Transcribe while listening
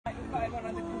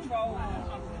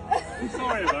I'm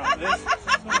sorry about this.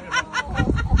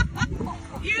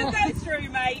 You go through,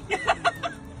 mate.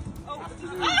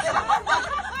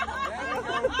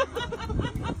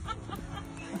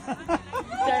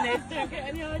 Don't get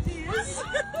any ideas.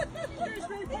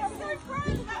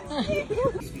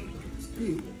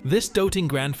 This doting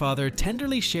grandfather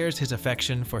tenderly shares his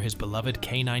affection for his beloved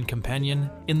canine companion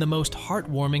in the most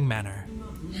heartwarming manner.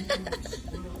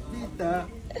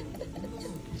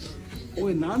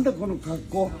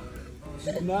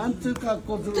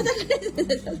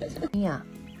 야,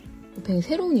 뱅이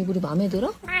새로운 이불이 마음에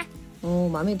들어?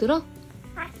 마음에 들어?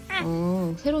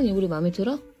 새로운 이불이 마음에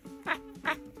들어?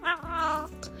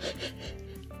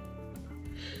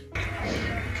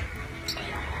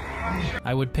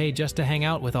 I would pay just to hang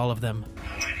out with all of them.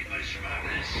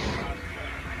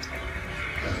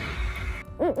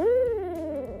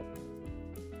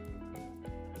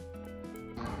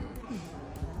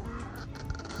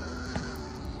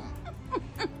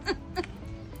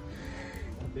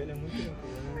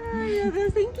 Ai, meu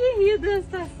Deus, tem que rir da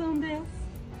situação dessa.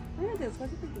 Ai, meu Deus,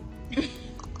 quase peguei.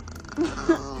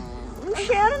 Um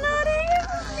cheiro na orelha,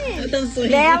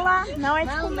 dela não é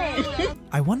de comer.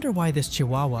 I wonder why this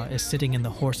Chihuahua is sitting in the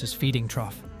horse's feeding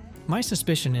trough. My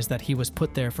suspicion is that he was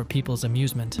put there for people's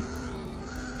amusement.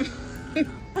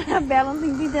 A Bela não tá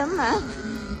entendendo nada.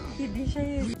 Que bicho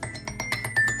é esse?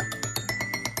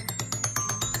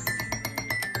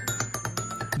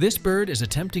 This bird is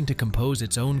attempting to compose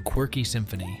its own quirky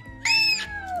symphony.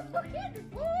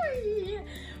 Good boy!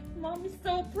 Mom is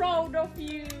so proud of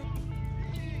you.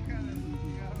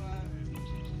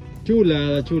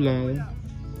 Chulada, chulada.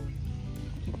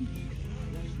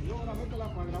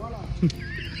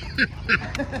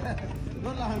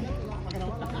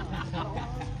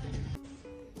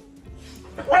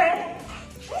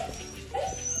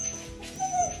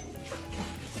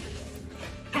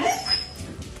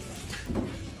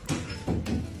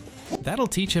 That'll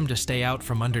teach him to stay out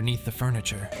from underneath the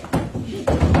furniture.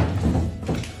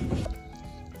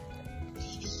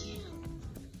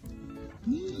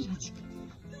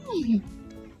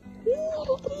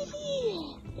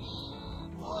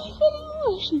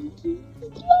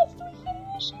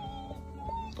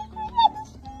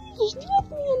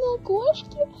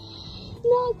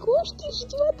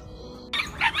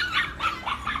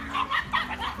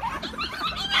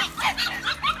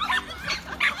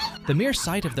 The mere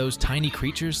sight of those tiny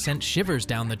creatures sent shivers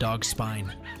down the dog's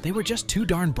spine. They were just too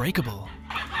darn breakable.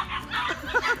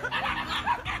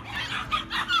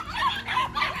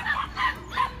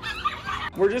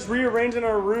 We're just rearranging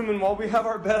our room, and while we have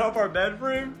our bed up our bed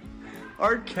frame,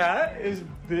 our cat is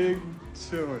big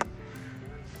too.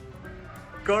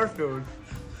 Garfield,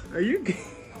 are you good?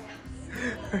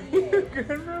 Are you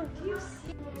good, bro?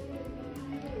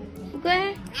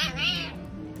 乖，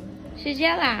睡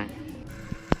觉啦。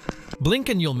 Blink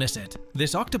and you'll miss it.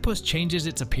 This octopus changes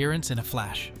its appearance in a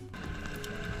flash.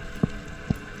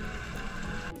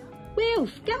 Wilf,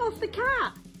 get off the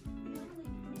cat.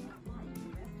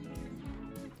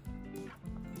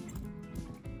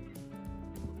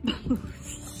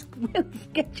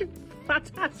 Wilf, get your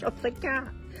fat ass off the cat.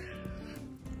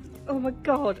 Oh my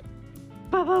god.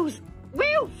 Bubbles.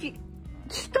 Wilf,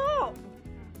 stop.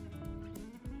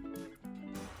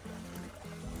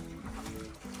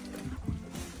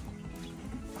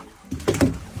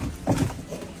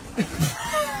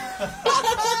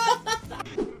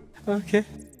 Okay.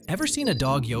 Ever seen a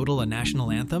dog yodel a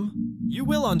national anthem? You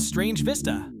will on Strange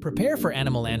Vista. Prepare for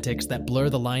animal antics that blur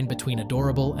the line between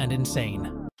adorable and insane.